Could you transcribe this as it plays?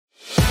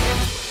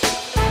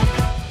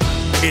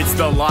It's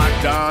the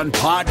Locked On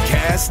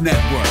Podcast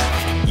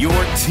Network, your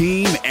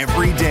team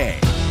every day.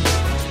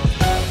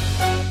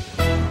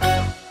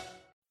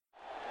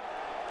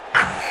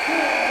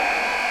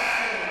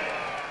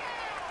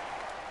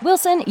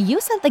 Wilson, you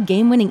sent the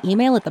game-winning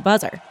email at the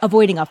buzzer,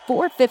 avoiding a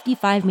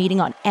 4:55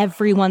 meeting on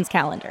everyone's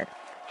calendar.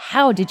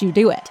 How did you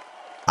do it?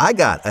 I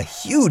got a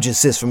huge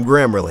assist from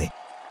Grammarly,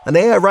 an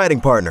AI writing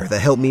partner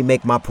that helped me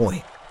make my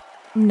point.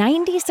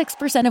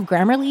 96% of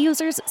Grammarly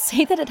users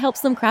say that it helps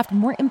them craft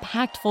more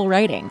impactful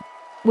writing.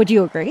 Would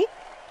you agree?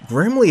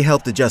 Grammarly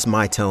helped adjust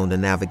my tone to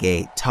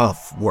navigate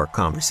tough work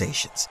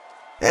conversations.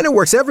 And it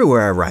works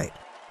everywhere I write,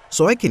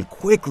 so I can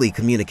quickly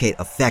communicate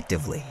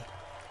effectively.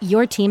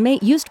 Your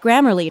teammate used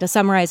Grammarly to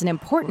summarize an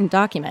important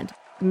document,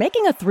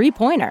 making a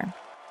 3-pointer.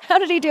 How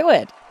did he do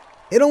it?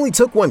 It only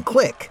took one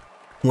click.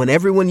 When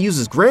everyone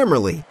uses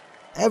Grammarly,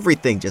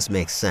 everything just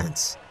makes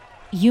sense.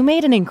 You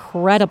made an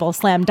incredible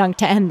slam dunk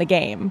to end the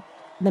game.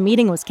 The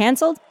meeting was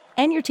canceled,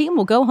 and your team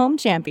will go home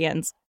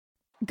champions.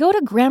 Go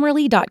to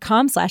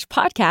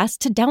Grammarly.com/podcast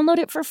to download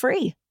it for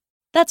free.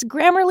 That's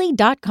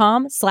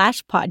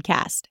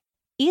Grammarly.com/podcast.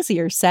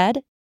 Easier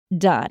said,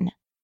 done.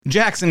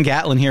 Jackson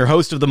Gatlin here,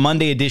 host of the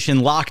Monday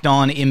edition Locked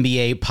On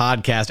NBA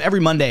podcast. Every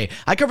Monday,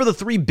 I cover the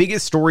 3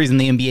 biggest stories in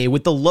the NBA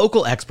with the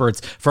local experts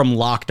from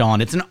Locked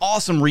On. It's an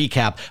awesome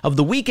recap of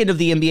the weekend of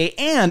the NBA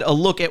and a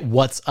look at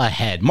what's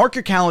ahead. Mark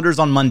your calendars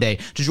on Monday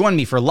to join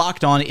me for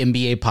Locked On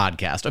NBA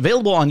podcast,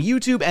 available on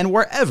YouTube and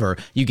wherever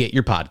you get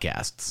your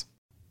podcasts.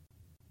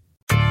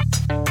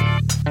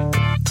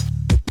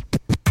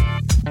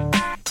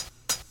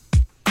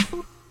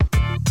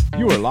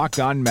 You are Locked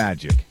On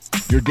Magic,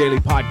 your daily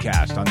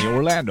podcast on the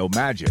Orlando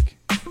Magic.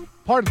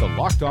 Part of the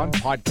Locked On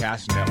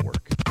Podcast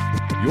Network.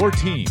 Your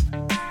team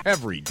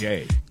every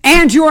day.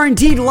 And you are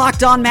indeed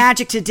Locked On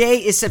Magic. Today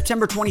is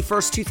September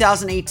 21st,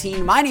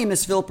 2018. My name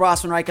is Philip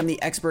Rossman-Reich. I'm the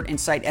expert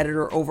insight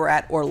editor over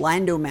at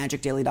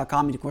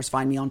OrlandoMagicDaily.com. You can, of course,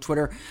 find me on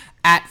Twitter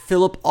at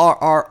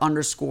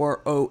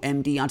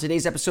PhilipRR_OMD. On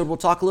today's episode, we'll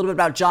talk a little bit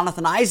about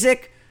Jonathan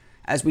Isaac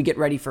as we get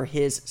ready for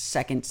his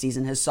second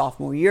season, his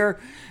sophomore year.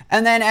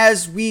 And then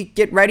as we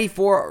get ready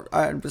for,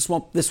 this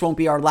won't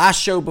be our last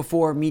show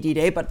before Media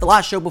Day, but the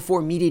last show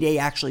before Media Day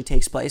actually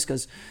takes place,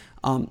 because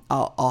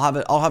I'll have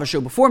a show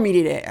before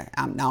Media Day.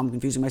 Now I'm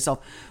confusing myself.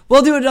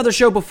 We'll do another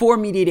show before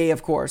Media Day,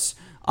 of course,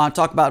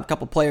 talk about a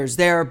couple players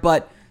there,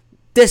 but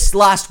this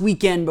last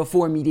weekend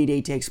before Media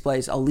Day takes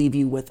place, I'll leave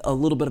you with a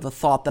little bit of a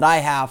thought that I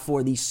have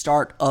for the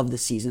start of the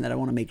season that I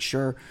want to make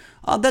sure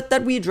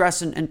that we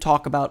address and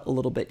talk about a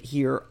little bit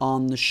here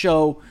on the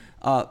show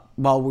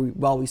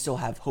while we still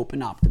have hope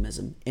and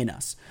optimism in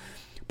us.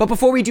 But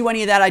before we do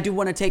any of that, I do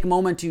want to take a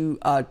moment to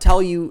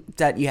tell you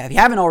that if you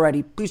haven't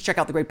already, please check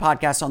out the great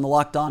podcasts on the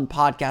Locked On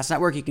Podcast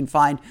Network. You can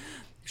find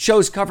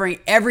shows covering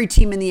every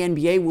team in the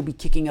NBA. Will be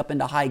kicking up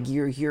into high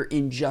gear here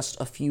in just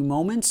a few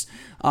moments.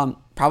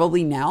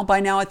 Probably now. By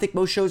now, I think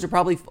most shows are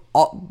probably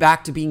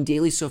back to being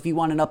daily. So if you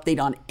want an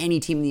update on any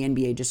team in the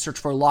NBA, just search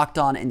for Locked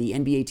On and the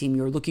NBA team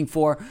you're looking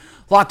for.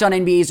 Locked On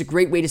NBA is a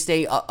great way to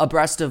stay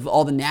abreast of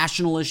all the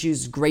national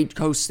issues. Great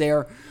hosts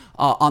there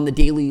on the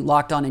daily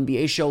Locked On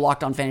NBA show.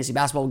 Locked On Fantasy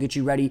Basketball will get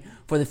you ready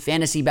for the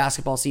fantasy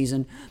basketball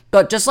season.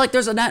 But just like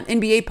there's an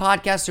NBA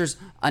podcast, there's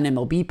an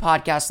MLB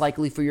podcast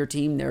likely for your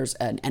team. There's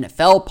an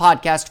NFL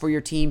podcast for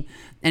your team.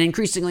 And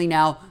increasingly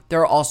now, there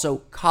are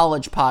also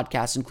college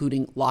podcasts,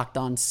 including Locked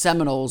On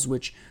Seminoles,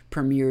 which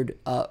premiered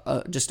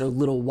just a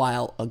little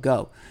while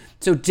ago.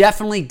 So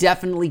definitely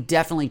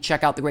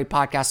check out the great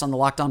podcasts on the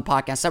Locked On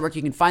Podcast Network.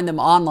 You can find them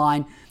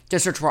online.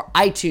 Just search on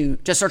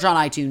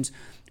iTunes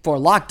for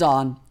Locked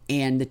On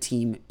and the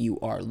team you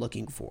are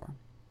looking for.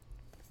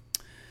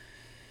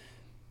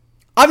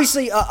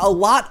 Obviously, a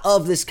lot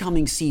of this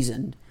coming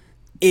season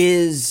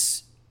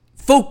is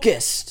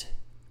focused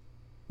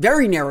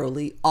very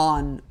narrowly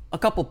on a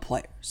couple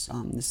players.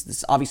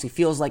 This obviously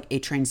feels like a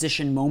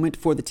transition moment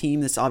for the team.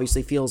 This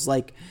obviously feels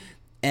like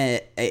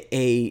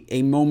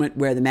a moment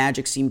where the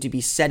Magic seem to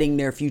be setting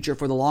their future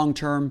for the long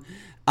term.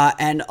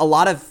 And a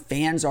lot of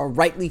fans are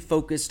rightly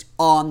focused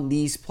on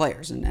these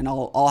players. And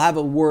I'll have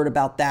a word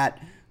about that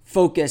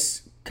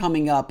focus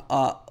coming up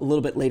a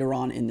little bit later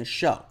on in the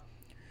show.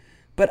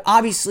 But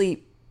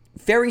obviously,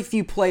 very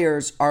few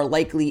players are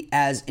likely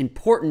as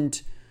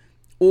important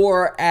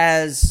or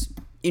as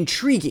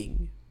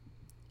intriguing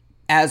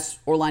as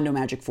Orlando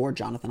Magic for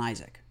Jonathan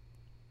Isaac.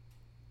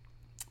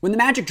 When the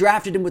Magic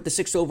drafted him with the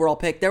 6th overall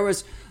pick, there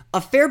was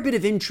a fair bit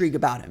of intrigue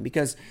about him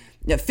because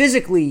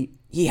physically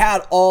he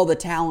had all the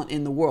talent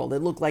in the world. It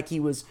looked like he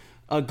was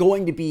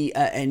going to be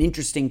an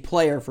interesting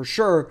player for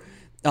sure.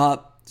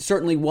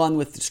 Certainly one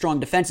with strong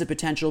defensive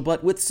potential,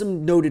 but with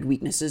some noted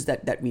weaknesses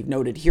that we've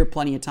noted here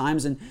plenty of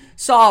times and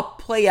saw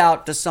play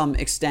out to some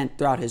extent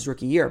throughout his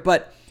rookie year.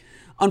 But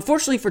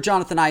unfortunately for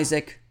Jonathan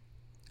Isaac,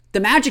 the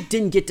Magic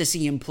didn't get to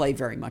see him play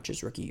very much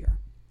his rookie year.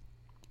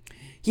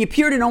 He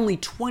appeared in only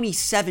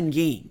 27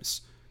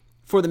 games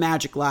for the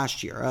Magic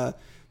last year,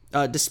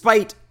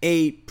 despite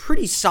a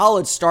pretty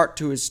solid start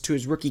to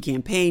his rookie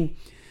campaign.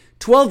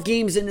 12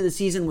 games into the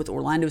season with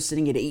Orlando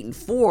sitting at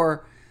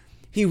 8-4,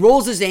 He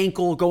rolls his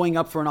ankle going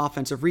up for an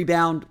offensive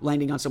rebound,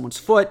 landing on someone's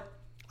foot.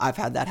 I've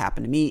had that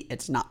happen to me.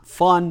 It's not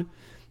fun.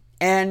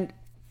 And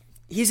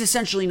he's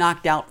essentially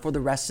knocked out for the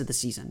rest of the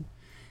season.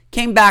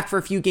 Came back for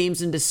a few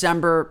games in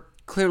December,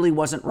 clearly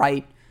wasn't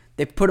right.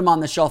 They put him on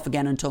the shelf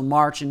again until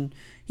March, and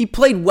he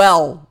played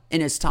well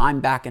in his time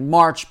back in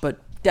March, but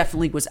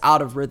definitely was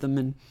out of rhythm,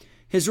 and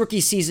his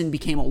rookie season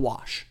became a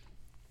wash.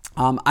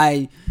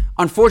 I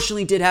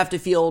unfortunately did have to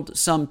field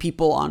some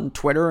people on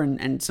Twitter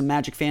and some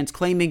Magic fans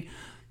claiming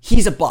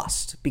he's a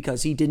bust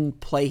because he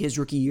didn't play his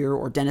rookie year,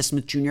 or Dennis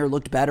Smith Jr.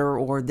 looked better,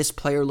 or this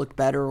player looked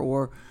better,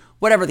 or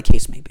whatever the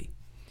case may be.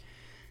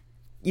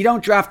 You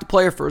don't draft a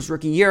player for his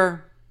rookie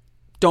year.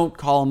 Don't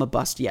call him a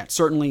bust yet.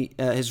 Certainly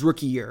his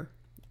rookie year,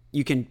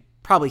 you can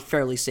probably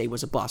fairly say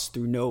was a bust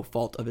through no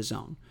fault of his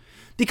own.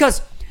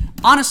 Because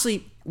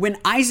honestly, when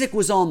Isaac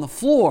was on the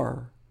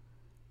floor,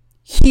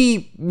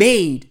 he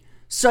made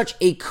such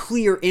a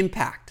clear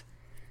impact.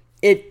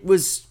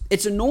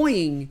 It's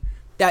annoying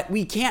that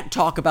we can't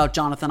talk about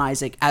Jonathan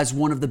Isaac as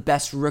one of the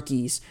best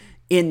rookies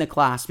in the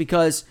class,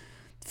 because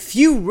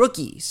few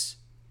rookies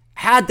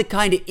had the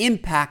kind of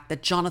impact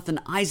that Jonathan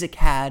Isaac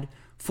had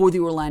for the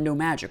Orlando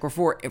Magic, or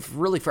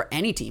for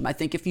any team. I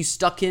think if you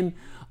stuck him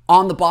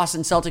on the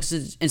Boston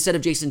Celtics instead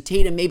of Jason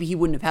Tatum, maybe he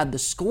wouldn't have had the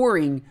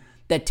scoring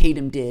that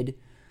Tatum did,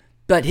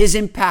 but his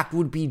impact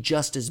would be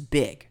just as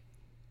big.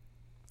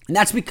 And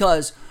that's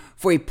because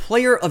for a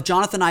player of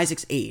Jonathan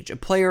Isaac's age, a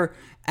player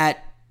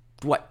at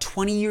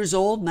 20 years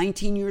old,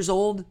 19 years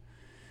old,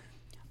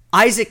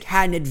 Isaac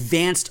had an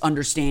advanced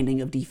understanding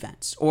of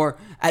defense, or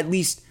at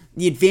least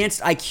the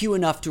advanced IQ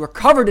enough to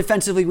recover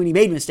defensively when he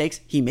made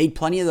mistakes. He made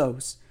plenty of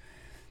those.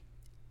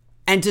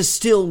 And to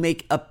still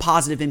make a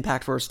positive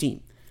impact for his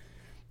team.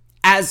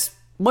 As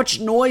much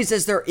noise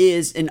as there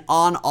is in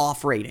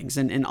on-off ratings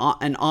and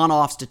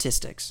on-off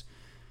statistics,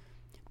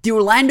 the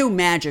Orlando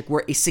Magic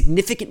were a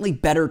significantly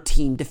better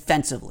team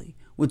defensively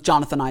with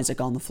Jonathan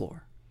Isaac on the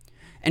floor.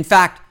 In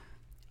fact,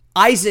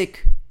 the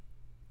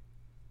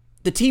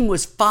team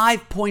was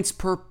 5 points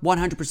per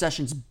 100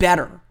 possessions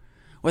better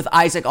with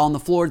Isaac on the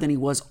floor than he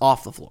was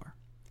off the floor.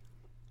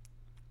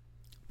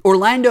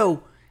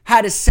 Orlando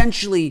had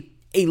essentially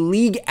a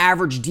league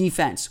average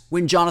defense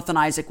when Jonathan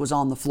Isaac was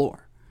on the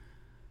floor.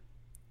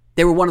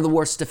 They were one of the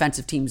worst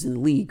defensive teams in the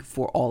league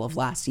for all of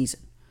last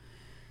season.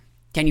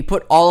 Can you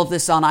put all of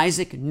this on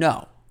Isaac?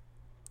 No.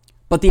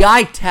 But the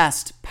eye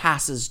test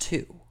passes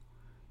too.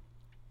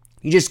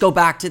 You just go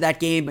back to that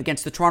game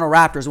against the Toronto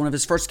Raptors, one of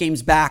his first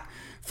games back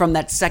from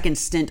that second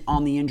stint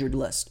on the injured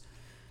list,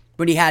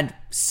 when he had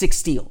 6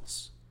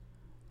 steals.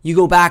 You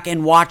go back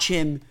and watch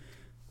him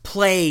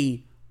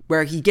play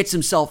where he gets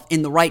himself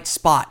in the right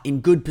spot,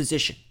 in good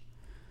position.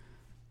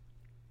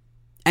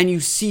 And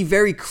you see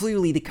very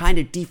clearly the kind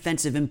of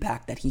defensive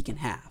impact that he can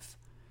have.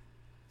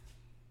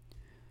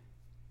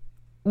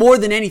 More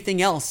than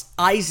anything else,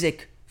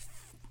 Isaac,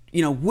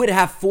 would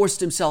have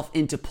forced himself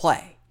into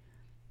play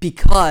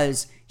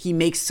because he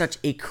makes such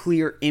a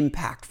clear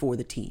impact for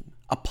the team,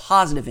 a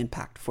positive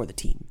impact for the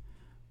team,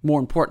 more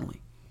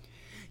importantly.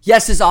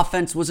 Yes, his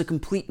offense was a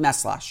complete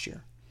mess last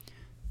year.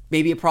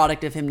 Maybe a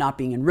product of him not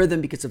being in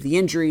rhythm because of the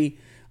injury.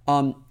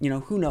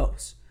 Who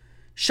knows?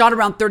 Shot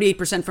around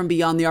 38% from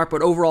beyond the arc,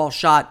 but overall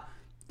shot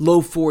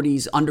low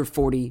 40s, under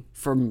 40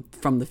 from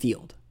the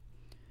field.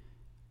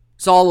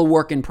 It's all a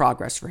work in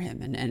progress for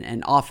him.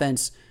 And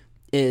offense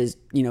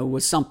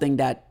was something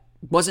that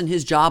wasn't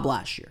his job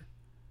last year.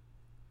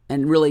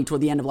 And really,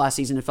 toward the end of last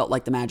season, it felt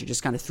like the Magic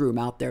just kind of threw him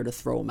out there to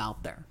throw him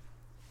out there.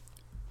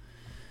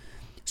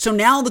 So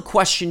now the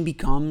question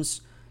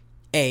becomes,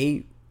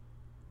 A,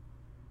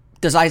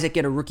 does Isaac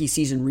get a rookie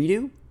season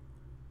redo?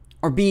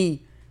 Or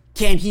B,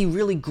 can he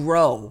really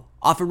grow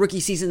off a rookie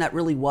season that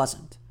really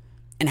wasn't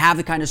and have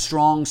the kind of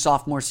strong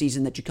sophomore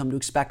season that you come to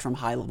expect from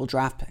high-level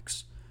draft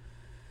picks?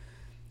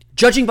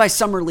 Judging by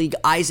Summer League,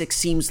 Isaac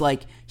seems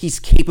like he's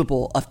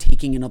capable of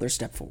taking another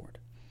step forward.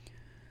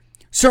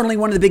 Certainly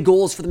one of the big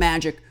goals for the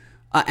Magic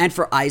and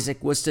for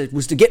Isaac was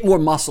to get more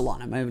muscle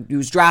on him. He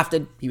was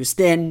drafted, he was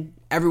thin,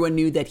 everyone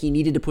knew that he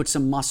needed to put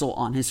some muscle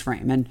on his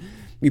frame. And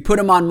we put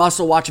him on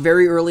muscle watch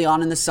very early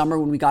on in the summer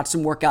when we got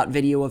some workout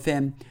video of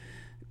him.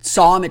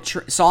 Saw him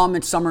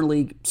at Summer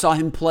League, saw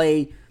him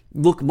play,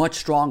 look much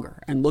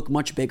stronger and look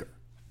much bigger.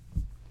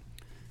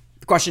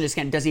 The question is,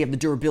 does he have the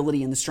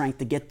durability and the strength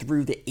to get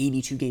through the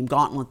 82-game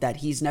gauntlet that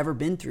he's never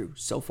been through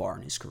so far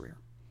in his career?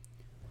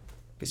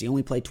 Because he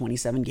only played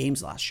 27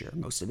 games last year,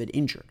 most of it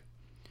injured.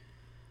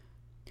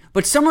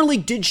 But Summer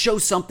League did show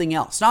something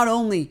else. Not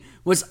only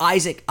was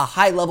Isaac a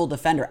high-level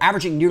defender,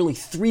 averaging nearly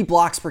 3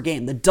 blocks per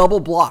game. The double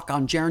block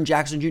on Jaren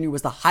Jackson Jr.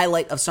 was the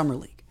highlight of Summer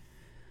League.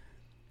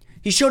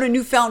 He showed a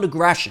newfound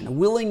aggression, a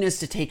willingness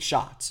to take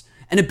shots,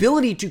 an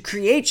ability to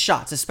create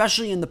shots,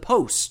 especially in the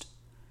post,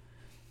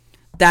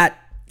 that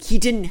he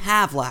didn't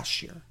have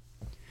last year.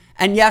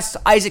 And yes,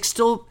 Isaac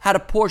still had a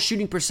poor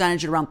shooting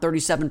percentage at around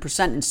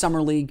 37% in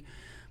Summer League,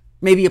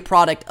 maybe a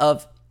product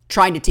of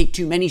trying to take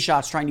too many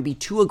shots, trying to be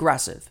too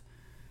aggressive,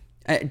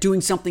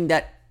 doing something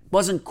that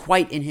wasn't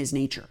quite in his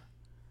nature.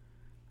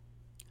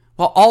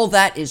 While all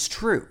that is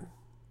true,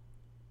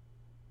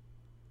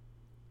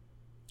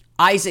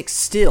 Isaac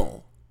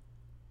still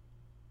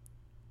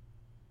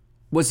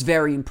was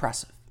very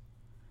impressive.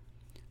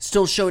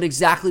 Still showed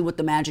exactly what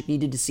the Magic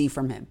needed to see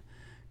from him.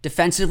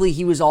 Defensively,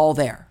 he was all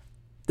there.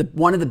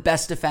 One of the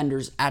best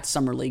defenders at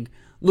Summer League,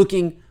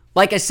 looking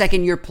like a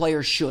second-year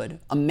player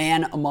should, a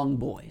man among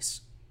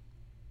boys.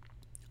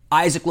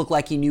 Isaac looked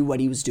like he knew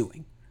what he was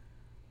doing.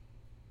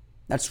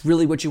 That's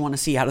really what you want to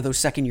see out of those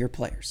second-year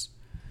players.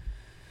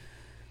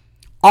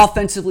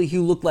 Offensively, he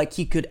looked like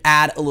he could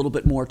add a little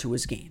bit more to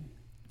his game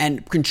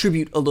and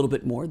contribute a little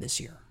bit more this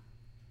year.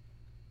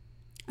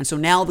 And so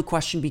now the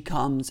question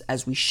becomes,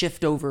 as we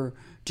shift over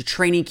to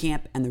training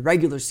camp and the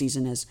regular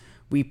season, as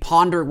we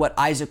ponder what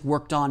Isaac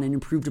worked on and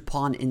improved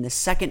upon in the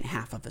second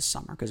half of his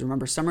summer. Because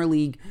remember, Summer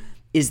League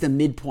is the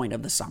midpoint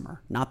of the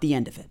summer, not the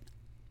end of it.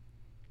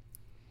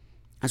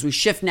 As we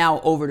shift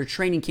now over to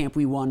training camp,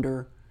 we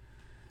wonder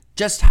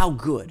just how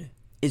good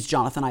is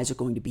Jonathan Isaac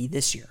going to be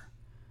this year?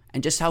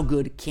 And just how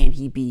good can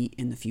he be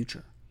in the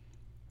future?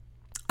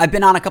 I've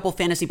been on a couple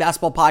fantasy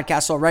basketball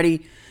podcasts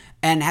already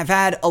and have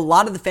had a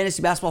lot of the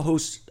fantasy basketball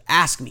hosts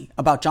ask me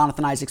about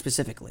Jonathan Isaac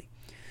specifically.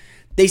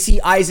 They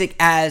see Isaac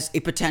as a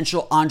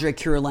potential Andrei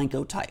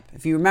Kirilenko type.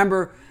 If you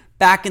remember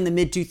back in the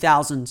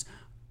mid-2000s,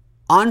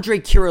 Andrei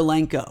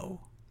Kirilenko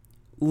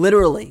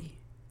literally,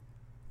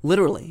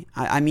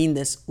 I mean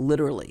this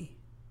literally,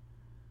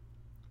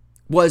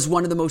 was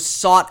one of the most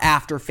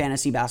sought-after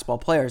fantasy basketball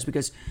players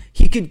because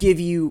he could give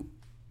you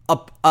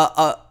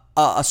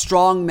a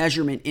strong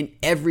measurement in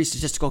every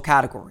statistical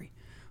category.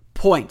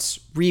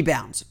 Points,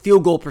 rebounds,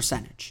 field goal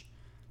percentage,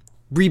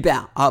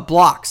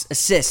 blocks,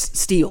 assists,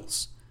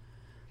 steals.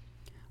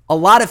 A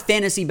lot of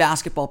fantasy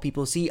basketball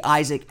people see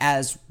Isaac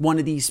as one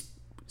of these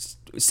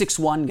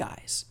 6'1"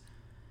 guys.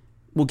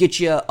 Will get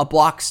you a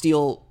block, a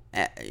steal,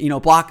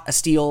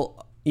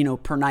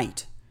 per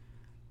night.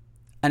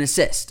 An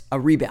assist, a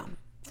rebound.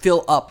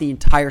 Fill up the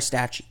entire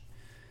stat sheet.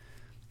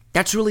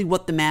 That's really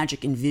what the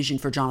Magic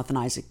envisioned for Jonathan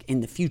Isaac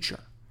in the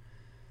future.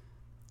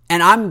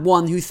 And I'm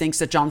one who thinks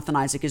that Jonathan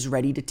Isaac is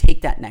ready to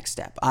take that next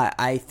step.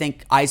 I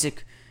think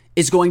Isaac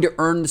is going to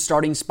earn the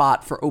starting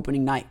spot for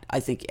opening night. I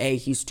think A,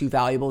 he's too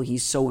valuable.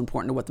 He's so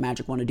important to what the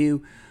Magic want to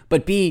do.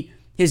 But B,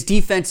 his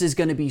defense is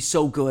going to be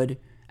so good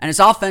and his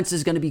offense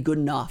is going to be good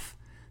enough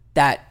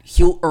that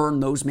he'll earn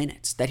those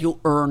minutes, that he'll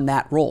earn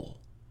that role.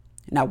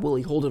 Now, will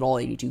he hold it all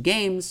 82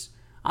 games?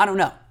 I don't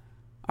know.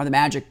 Are the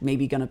Magic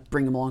maybe going to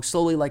bring him along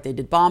slowly like they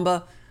did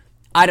Bamba?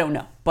 I don't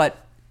know.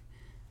 But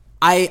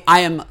I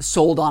am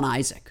sold on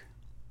Isaac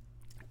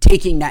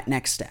taking that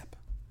next step.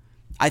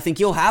 I think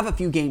he'll have a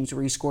few games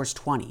where he scores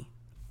 20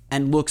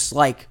 and looks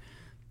like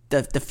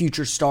the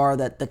future star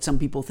that some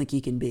people think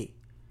he can be.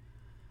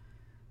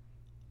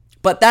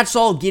 But that's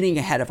all getting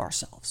ahead of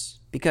ourselves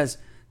because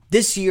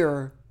this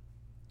year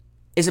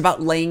is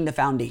about laying the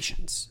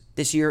foundations.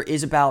 This year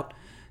is about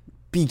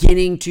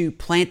beginning to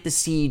plant the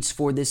seeds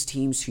for this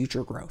team's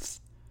future growth.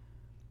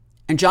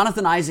 And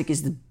Jonathan Isaac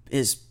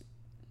is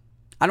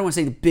I don't want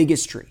to say the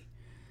biggest tree,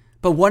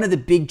 but one of the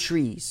big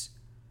trees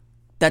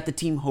that the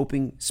team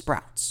hoping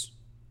sprouts.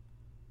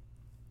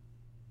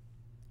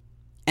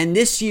 And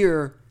this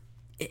year,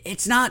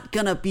 it's not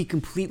going to be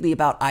completely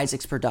about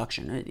Isaac's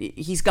production.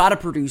 He's got to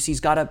produce,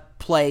 he's got to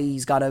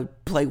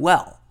play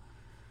well.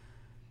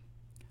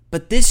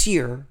 But this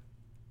year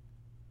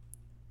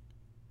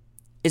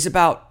is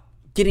about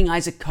getting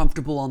Isaac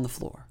comfortable on the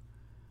floor,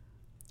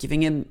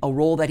 giving him a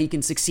role that he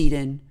can succeed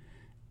in,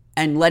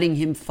 and letting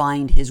him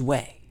find his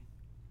way.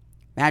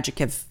 Magic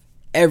have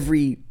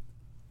every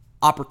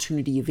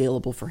opportunity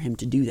available for him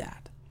to do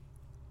that.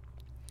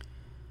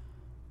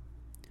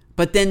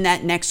 But then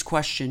that next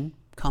question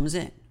comes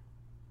in.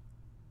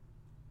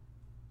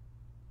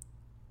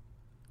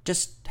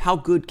 Just how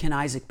good can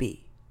Isaac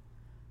be?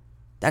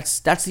 That's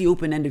the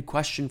open-ended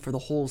question for the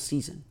whole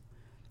season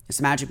as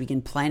the Magic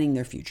begin planning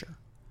their future.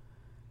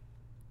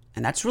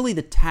 And that's really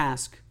the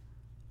task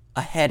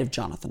ahead of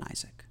Jonathan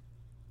Isaac.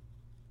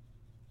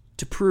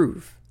 To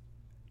prove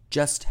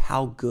just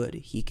how good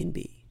he can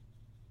be.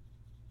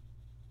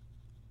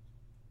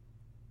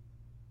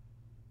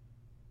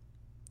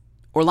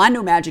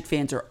 Orlando Magic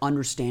fans are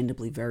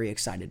understandably very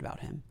excited about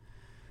him.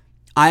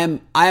 I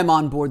am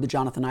on board the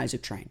Jonathan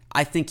Isaac train.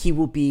 I think he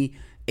will be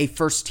a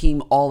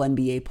first-team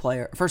All-NBA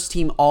player,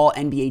 first-team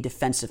All-NBA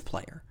defensive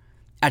player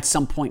at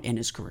some point in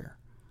his career.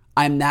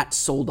 I am that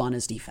sold on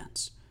his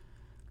defense.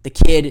 The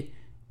kid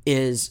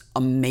is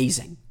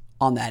amazing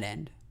on that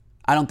end.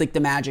 I don't think the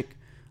Magic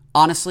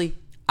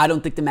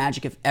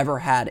have ever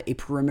had a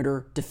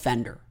perimeter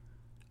defender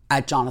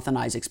at Jonathan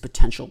Isaac's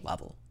potential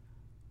level.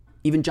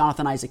 Even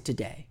Jonathan Isaac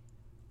today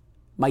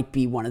might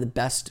be one of the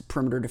best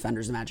perimeter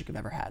defenders the Magic have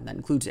ever had. That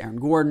includes Aaron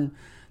Gordon.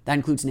 That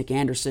includes Nick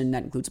Anderson.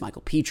 That includes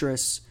Michael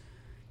Petras.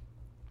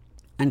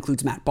 That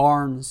includes Matt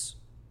Barnes.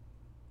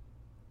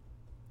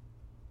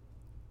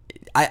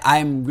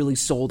 I'm really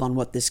sold on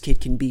what this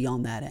kid can be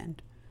on that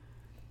end.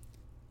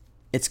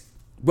 It's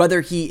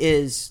whether he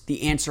is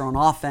the answer on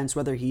offense,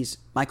 whether he's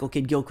Michael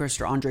Kidd-Gilchrist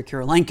or Andrei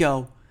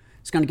Kirilenko,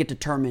 it's going to get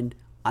determined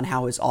on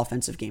how his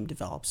offensive game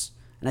develops.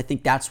 And I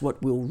think that's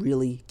what we'll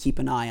really keep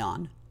an eye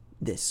on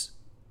this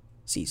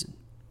season.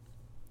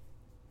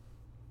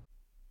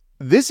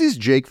 This is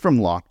Jake from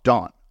Locked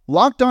On.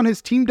 Locked On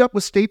has teamed up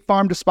with State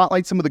Farm to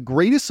spotlight some of the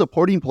greatest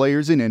supporting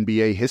players in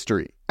NBA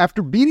history.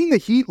 After beating the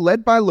Heat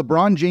led by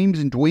LeBron James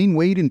and Dwayne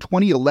Wade in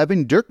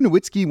 2011, Dirk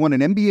Nowitzki won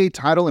an NBA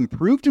title and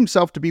proved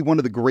himself to be one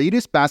of the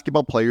greatest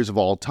basketball players of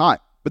all time.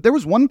 But there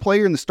was one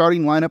player in the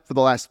starting lineup for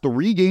the last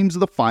 3 games of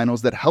the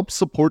finals that helped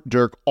support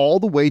Dirk all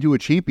the way to a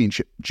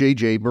championship,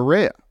 JJ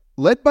Barea.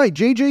 Led by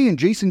JJ and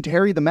Jason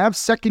Terry, the Mavs'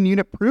 second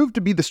unit proved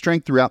to be the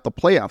strength throughout the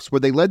playoffs, where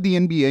they led the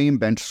NBA in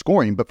bench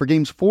scoring. But for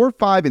games 4,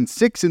 5, and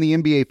 6 in the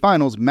NBA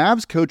Finals,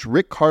 Mavs coach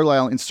Rick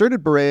Carlisle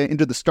inserted Barea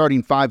into the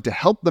starting 5 to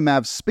help the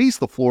Mavs space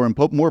the floor and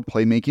put more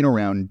playmaking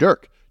around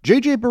Dirk.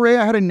 JJ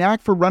Barea had a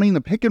knack for running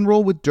the pick and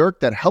roll with Dirk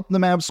that helped the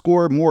Mavs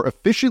score more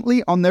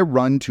efficiently on their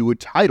run to a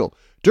title.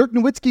 Dirk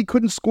Nowitzki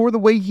couldn't score the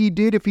way he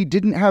did if he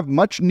didn't have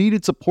much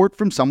needed support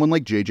from someone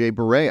like JJ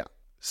Barea.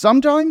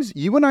 Sometimes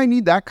you and I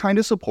need that kind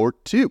of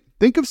support too.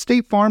 Think of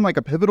State Farm like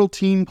a pivotal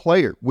team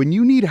player. When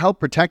you need help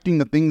protecting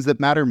the things that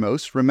matter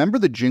most, remember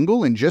the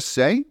jingle and just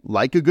say,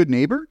 like a good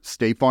neighbor,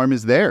 State Farm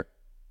is there.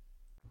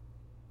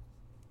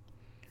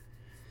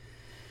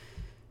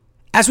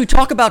 As we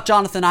talk about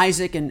Jonathan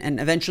Isaac and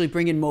eventually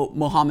bring in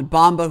Mohamed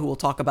Bamba, who we'll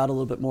talk about a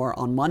little bit more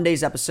on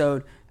Monday's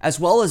episode, as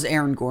well as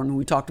Aaron Gordon, who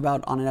we talked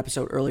about on an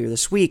episode earlier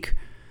this week,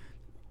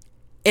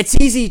 it's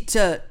easy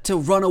to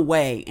run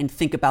away and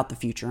think about the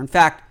future. In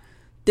fact,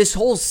 this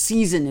whole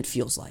season, it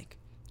feels like,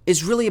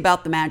 is really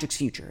about the Magic's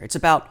future. It's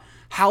about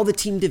how the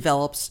team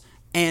develops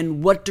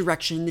and what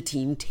direction the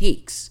team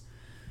takes.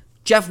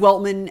 Jeff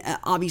Weltman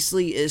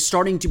obviously is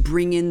starting to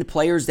bring in the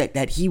players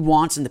that he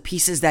wants and the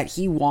pieces that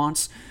he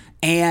wants,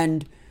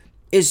 and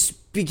is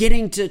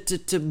beginning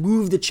to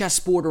move the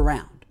chessboard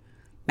around.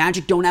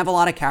 Magic don't have a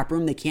lot of cap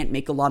room. They can't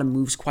make a lot of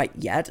moves quite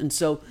yet. And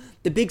so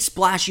the big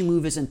splashy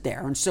move isn't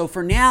there. And so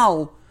for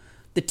now,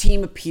 the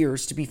team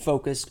appears to be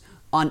focused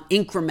on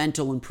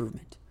incremental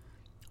improvement,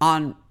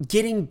 on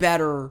getting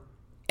better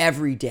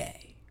every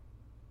day,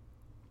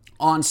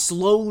 on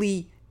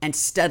slowly and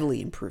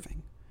steadily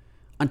improving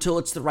until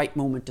it's the right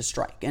moment to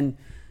strike. And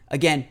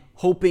again,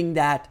 hoping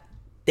that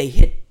they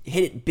hit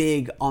it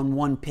big on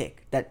one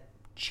pick, that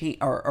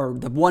or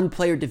the one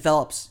player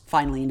develops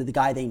finally into the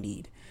guy they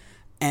need,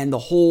 and the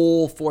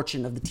whole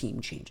fortune of the team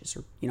changes.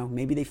 Or,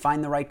 maybe they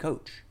find the right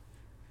coach.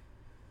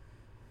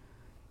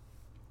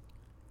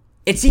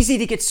 It's easy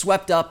to get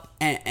swept up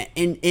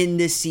in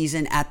this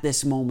season at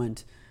this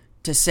moment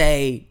to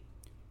say,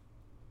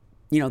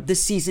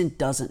 this season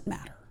doesn't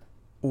matter,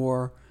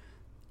 or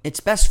it's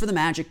best for the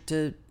Magic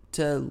to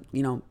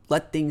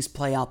let things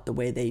play out the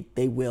way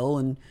they will,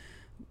 and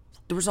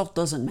the result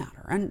doesn't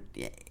matter. And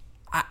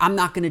I'm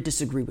not going to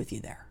disagree with you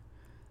there.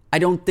 I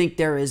don't think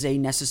there is a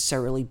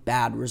necessarily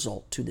bad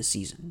result to the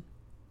season.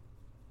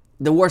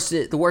 The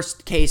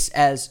worst case,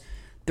 as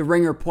the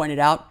Ringer pointed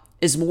out,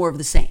 is more of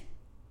the same.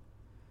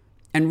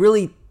 And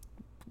really,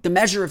 the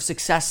measure of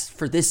success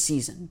for this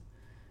season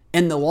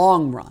in the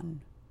long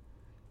run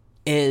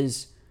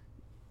is,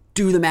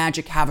 do the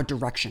Magic have a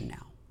direction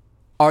now?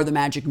 Are the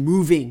Magic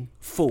moving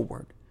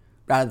forward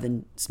rather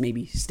than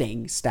maybe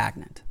staying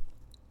stagnant?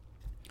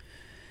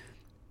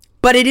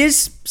 But it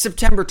is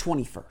September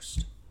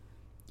 21st.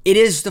 It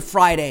is the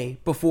Friday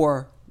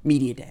before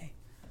Media Day,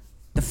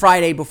 the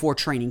Friday before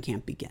training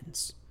camp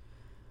begins.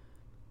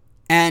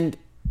 And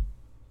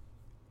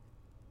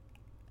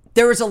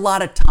there is a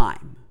lot of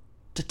time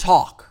to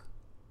talk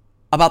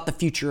about the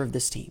future of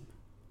this team.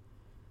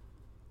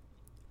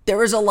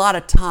 There is a lot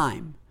of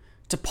time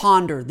to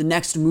ponder the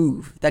next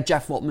move that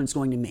Jeff Weltman is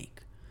going to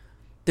make,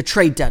 the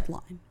trade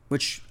deadline,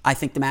 which I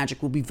think the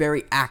Magic will be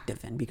very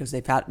active in because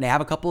they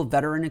have a couple of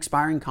veteran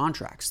expiring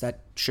contracts that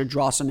should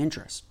draw some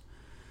interest.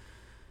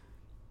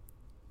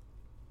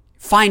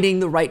 Finding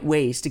the right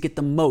ways to get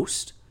the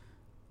most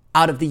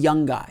out of the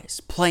young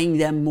guys, playing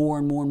them more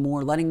and more and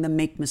more, letting them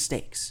make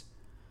mistakes.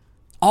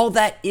 All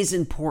that is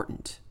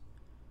important.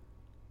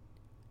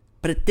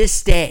 But at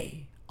this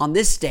day,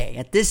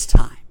 at this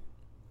time,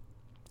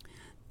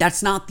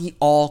 that's not the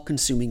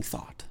all-consuming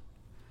thought.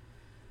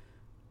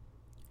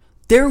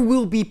 There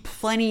will be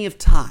plenty of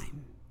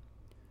time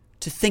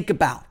to think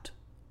about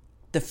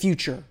the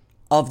future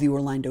of the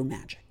Orlando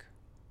Magic.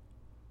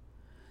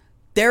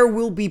 There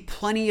will be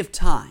plenty of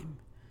time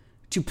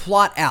to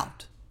plot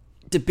out,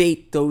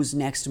 debate those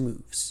next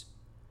moves.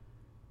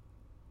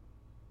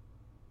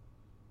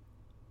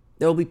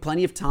 There will be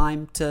plenty of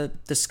time to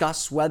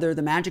discuss whether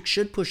the Magic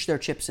should push their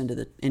chips into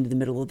the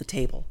middle of the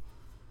table.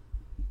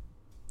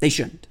 They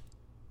shouldn't,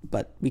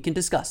 but we can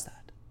discuss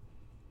that.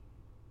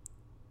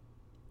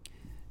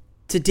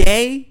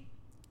 Today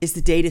is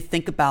the day to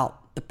think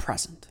about the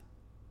present.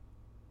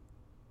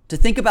 To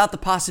think about the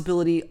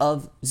possibility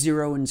of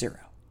 0-0.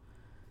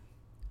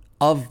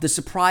 Of the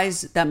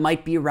surprise that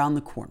might be around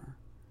the corner.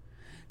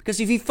 Because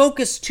if you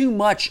focus too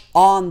much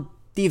on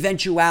the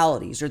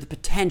eventualities or the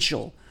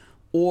potential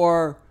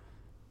or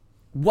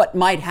what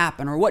might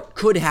happen or what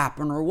could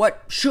happen or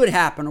what should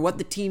happen or what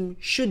the team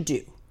should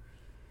do,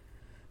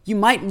 you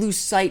might lose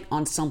sight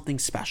on something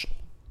special.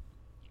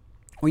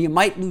 Or you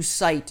might lose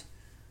sight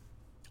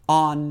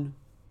on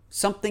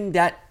something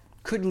that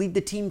could lead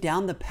the team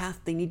down the path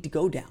they need to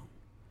go down.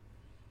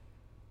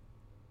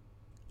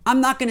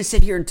 I'm not going to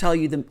sit here and tell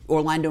you the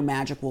Orlando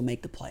Magic will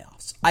make the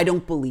playoffs. I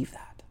don't believe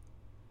that.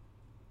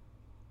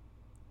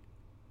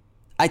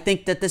 I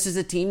think that this is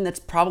a team that's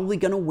probably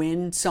going to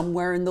win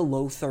somewhere in the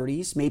low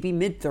 30s, maybe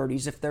mid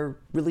 30s if they're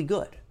really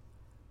good,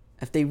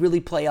 if they really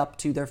play up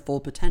to their full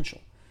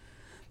potential.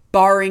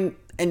 Barring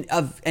an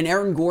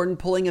Aaron Gordon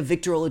pulling a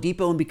Victor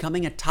Oladipo and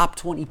becoming a top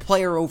 20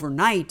 player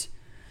overnight,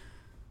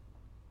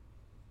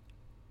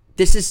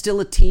 this is still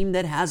a team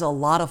that has a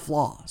lot of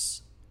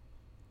flaws.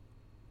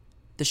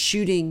 The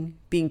shooting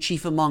being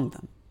chief among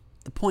them.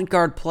 The point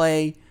guard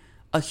play,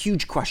 a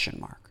huge question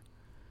mark.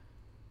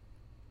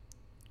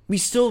 We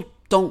still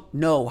don't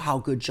know how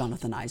good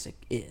Jonathan Isaac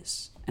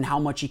is and how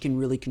much he can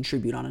really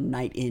contribute on a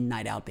night in,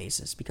 night out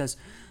basis, because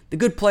the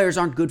good players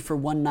aren't good for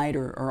one night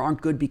or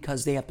aren't good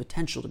because they have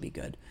potential to be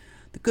good.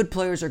 The good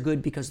players are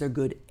good because they're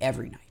good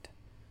every night.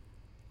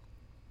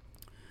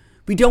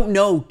 We don't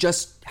know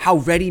just how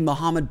ready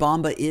Mohamed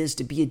Bamba is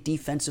to be a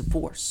defensive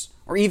force,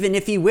 or even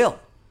if he will.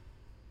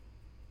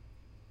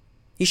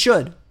 He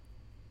should,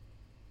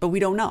 but we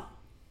don't know.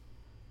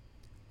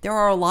 There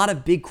are a lot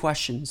of big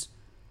questions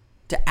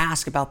to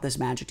ask about this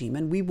Magic team,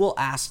 and we will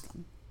ask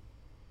them.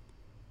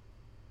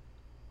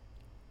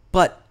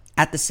 But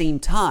at the same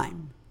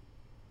time,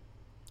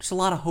 there's a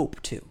lot of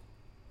hope too.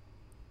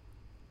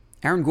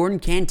 Aaron Gordon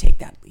can take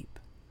that leap.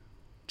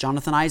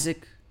 Jonathan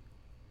Isaac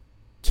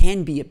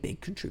can be a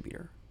big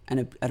contributor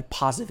and a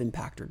positive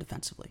impactor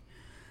defensively.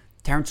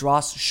 Terrence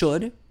Ross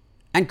should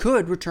and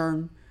could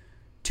return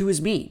to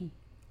his mean,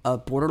 a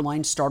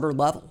borderline starter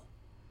level.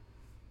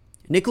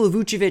 Nikola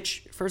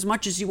Vucevic, for as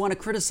much as you want to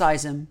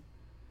criticize him,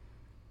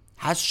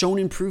 has shown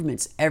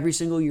improvements every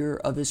single year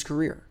of his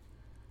career.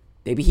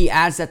 Maybe he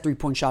adds that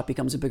three-point shot,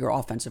 becomes a bigger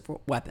offensive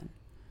weapon.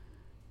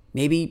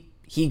 Maybe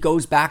he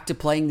goes back to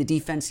playing the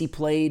defense he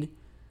played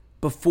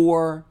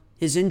before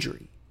his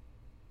injury,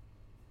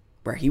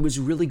 where he was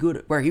really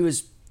good, where he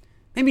was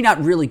maybe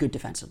not really good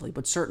defensively,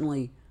 but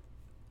certainly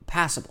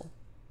passable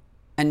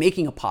and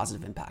making a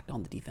positive impact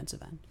on the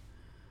defensive end.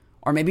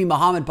 Or maybe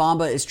Mohamed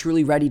Bamba is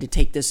truly ready to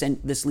take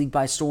this league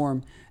by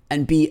storm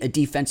and be a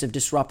defensive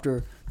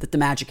disruptor that the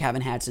Magic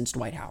haven't had since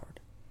Dwight Howard.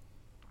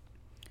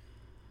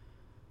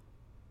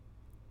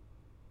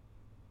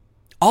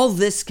 All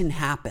this can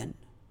happen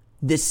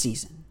this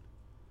season.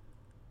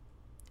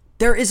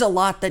 There is a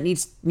lot that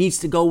needs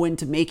to go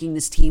into making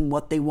this team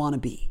what they want to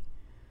be.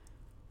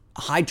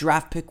 A high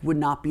draft pick would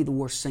not be the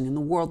worst thing in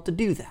the world to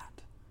do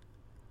that.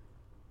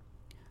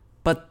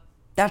 But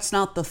that's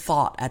not the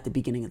thought at the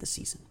beginning of the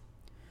season.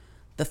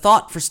 The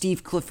thought for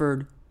Steve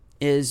Clifford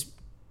is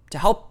to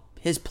help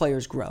his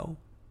players grow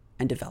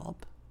and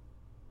develop,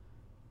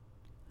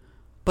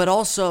 but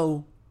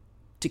also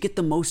to get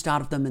the most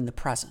out of them in the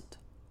present,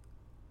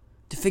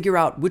 to figure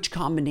out which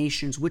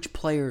combinations, which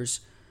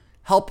players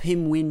help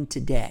him win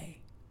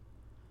today.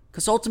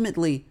 Because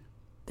ultimately,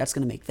 that's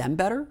going to make them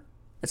better,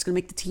 that's going to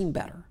make the team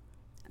better,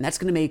 and that's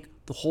going to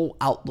make the whole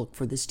outlook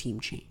for this team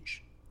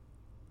change.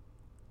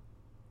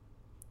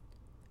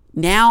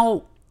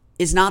 Now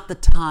is not the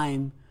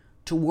time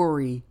to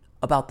worry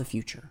about the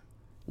future.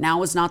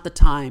 Now is not the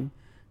time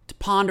to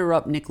ponder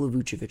up Nikola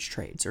Vucevic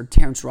trades or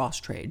Terrence Ross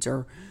trades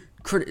or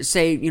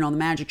say, the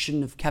Magic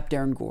shouldn't have kept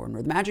Aaron Gordon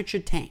or the Magic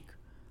should tank.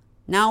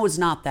 Now is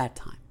not that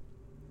time.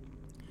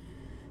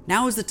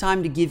 Now is the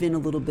time to give in a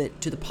little bit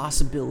to the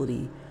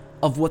possibility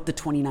of what the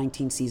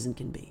 2019 season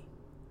can be.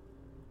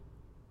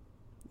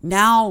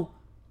 Now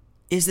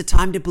is the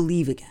time to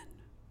believe again.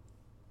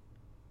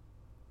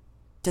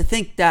 To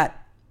think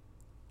that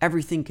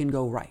everything can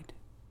go right.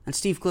 And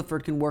Steve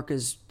Clifford can work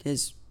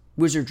his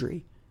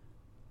wizardry,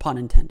 pun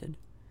intended,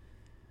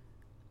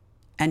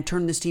 and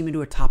turn this team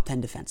into a top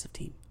 10 defensive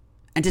team.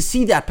 And to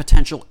see that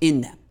potential in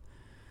them.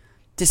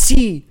 To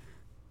see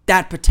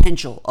that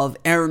potential of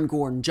Aaron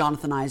Gordon,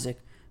 Jonathan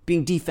Isaac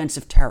being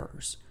defensive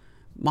terrors.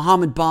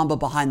 Mohamed Bamba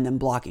behind them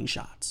blocking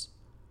shots.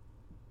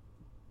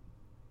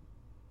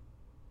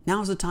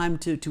 Now's the time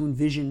to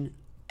envision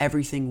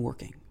everything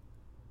working.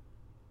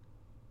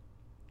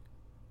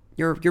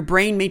 Your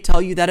brain may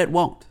tell you that it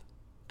won't.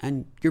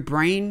 And your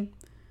brain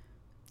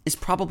is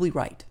probably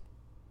right.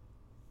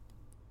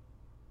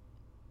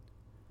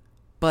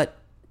 But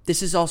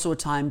this is also a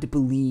time to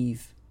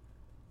believe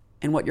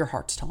in what your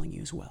heart's telling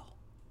you as well.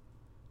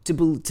 To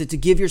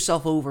give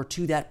yourself over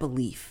to that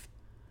belief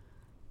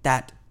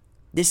that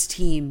this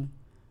team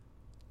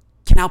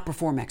can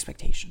outperform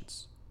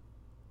expectations.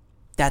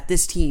 That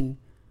this team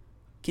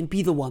can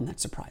be the one that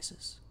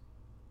surprises.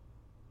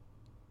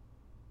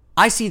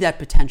 I see that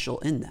potential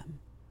in them.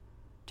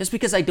 Just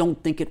because I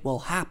don't think it will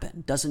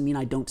happen doesn't mean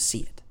I don't see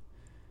it.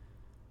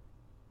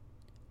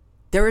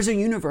 There is a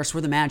universe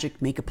where the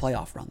Magic make a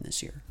playoff run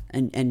this year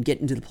and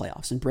get into the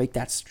playoffs and break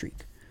that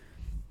streak.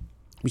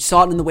 We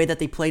saw it in the way that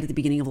they played at the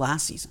beginning of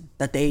last season,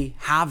 that they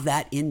have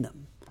that in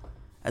them,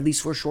 at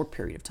least for a short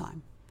period of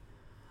time.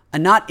 A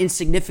not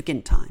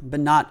insignificant time, but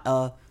not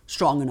a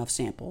strong enough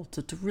sample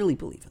to really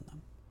believe in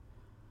them.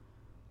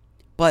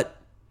 But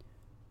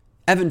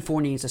Evan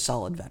Fournier is a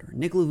solid veteran.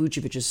 Nikola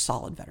Vucevic is a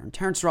solid veteran.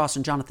 Terrence Ross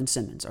and Jonathan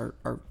Simmons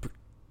are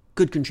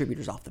good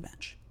contributors off the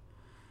bench.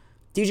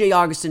 DJ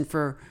Augustin,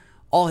 for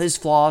all his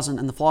flaws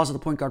and the flaws of the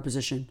point guard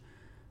position,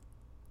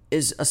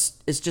 is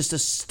just a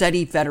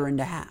steady veteran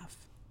to have.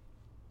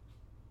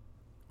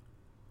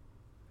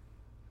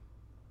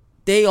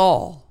 They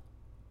all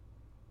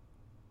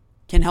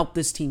can help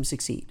this team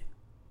succeed.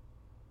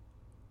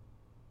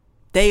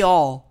 They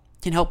all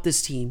can help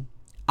this team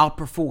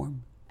outperform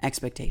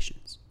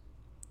expectations.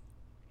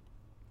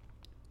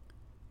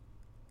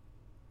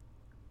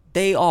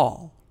 They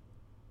all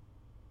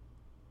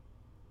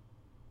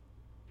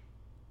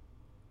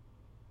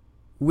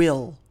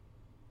will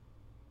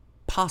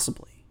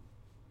possibly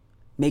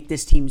make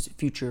this team's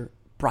future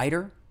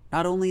brighter,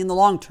 not only in the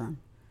long term,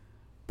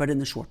 but in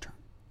the short term.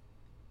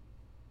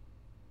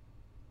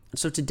 And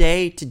so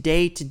today is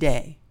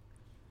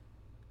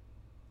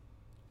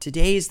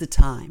the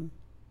time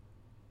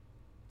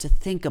to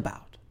think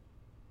about,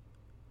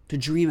 to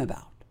dream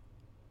about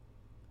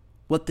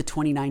what the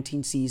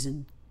 2019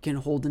 season can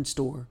hold in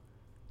store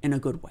in a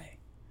good way.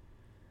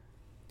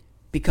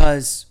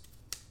 Because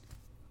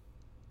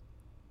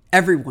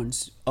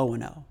everyone's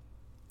 0-0.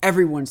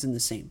 Everyone's in the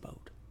same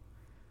boat.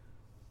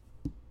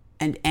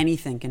 And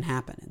anything can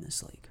happen in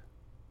this league.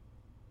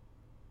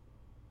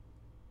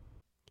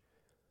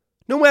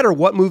 No matter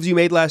what moves you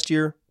made last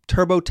year,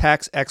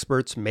 TurboTax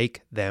experts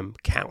make them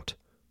count.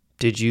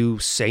 Did you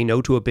say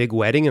no to a big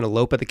wedding and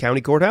elope at the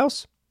county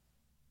courthouse?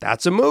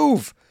 That's a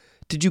move.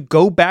 Did you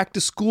go back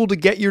to school to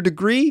get your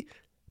degree?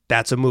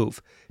 That's a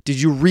move.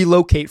 Did you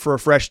relocate for a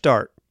fresh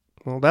start?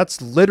 Well,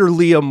 that's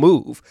literally a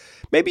move.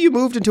 Maybe you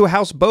moved into a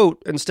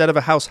houseboat instead of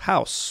a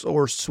house,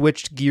 or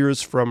switched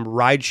gears from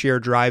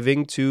rideshare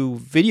driving to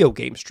video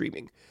game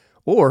streaming.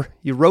 Or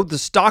you rode the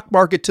stock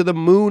market to the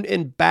moon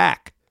and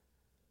back.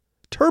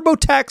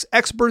 TurboTax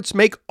experts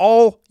make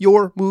all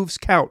your moves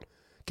count,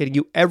 getting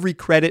you every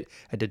credit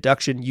and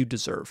deduction you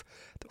deserve.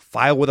 They'll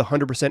file with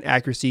 100%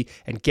 accuracy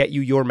and get you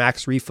your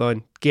max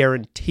refund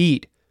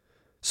guaranteed.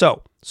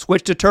 So,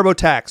 switch to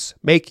TurboTax.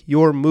 Make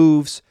your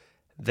moves.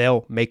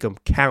 They'll make them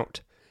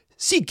count.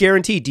 See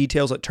guarantee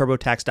details at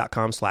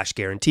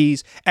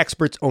turbotax.com/guarantees.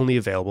 Experts only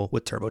available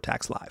with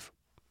TurboTax Live.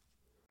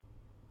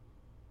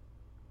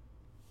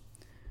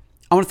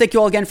 I want to thank you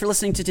all again for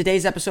listening to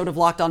today's episode of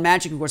Locked On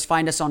Magic. Of course,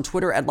 find us on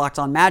Twitter at Locked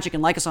On Magic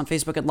and like us on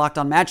Facebook at Locked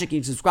On Magic.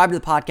 You can subscribe to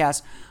the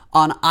podcast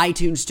on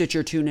iTunes,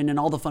 Stitcher, TuneIn, and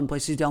all the fun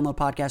places to download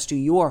podcasts to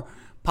your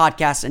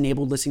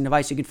podcast-enabled listening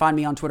device. You can find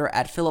me on Twitter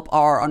at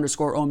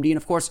PhilipR_OMD. And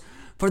of course,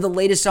 for the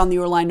latest on the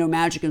Orlando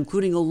Magic,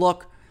 including a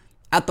look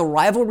at the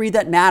rivalry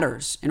that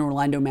matters in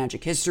Orlando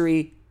Magic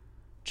history,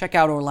 check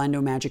out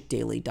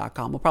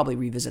OrlandoMagicDaily.com. We'll probably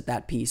revisit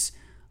that piece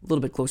a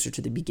little bit closer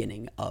to the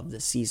beginning of the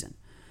season.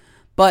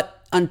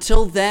 But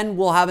until then,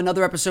 we'll have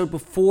another episode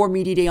before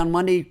Media Day on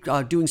Monday,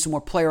 doing some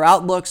more player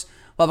outlooks.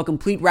 We'll have a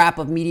complete wrap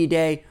of Media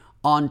Day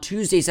on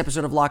Tuesday's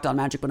episode of Locked On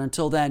Magic. But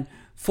until then,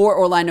 for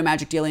Orlando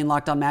Magic Daily and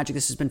Locked On Magic,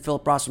 this has been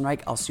Philip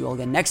Rossman-Reich. I'll see you all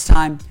again next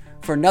time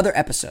for another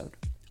episode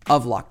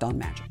of Locked On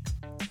Magic.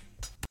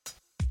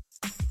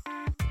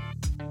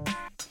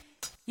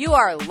 You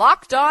are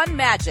Locked On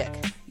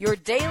Magic, your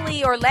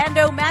daily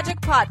Orlando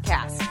Magic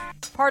podcast,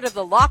 part of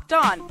the Locked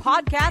On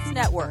Podcast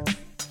Network,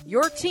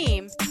 your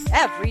team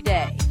every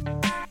day.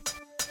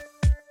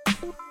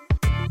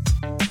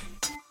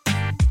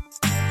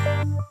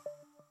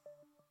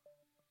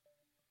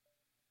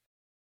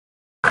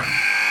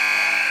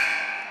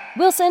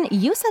 Wilson,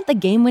 you sent the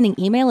game-winning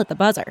email at the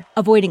buzzer,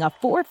 avoiding a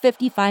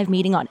 4:55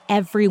 meeting on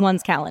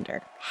everyone's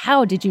calendar.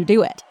 How did you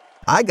do it?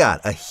 I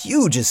got a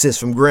huge assist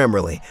from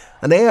Grammarly,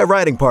 an AI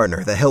writing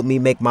partner that helped me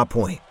make my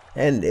point.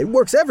 And it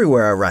works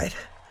everywhere I write.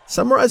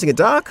 Summarizing a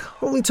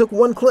doc only took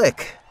one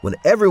click. When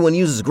everyone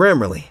uses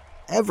Grammarly,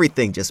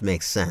 everything just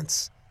makes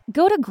sense.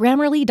 Go to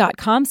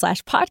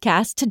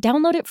Grammarly.com/podcast to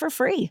download it for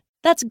free.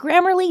 That's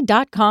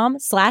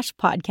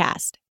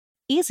Grammarly.com/podcast.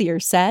 Easier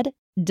said,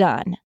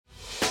 done.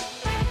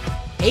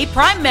 Hey,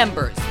 Prime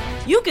members,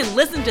 you can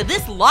listen to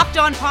this Locked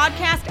On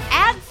podcast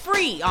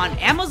ad-free on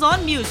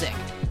Amazon Music.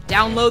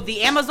 Download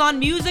the Amazon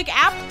Music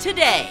app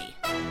today.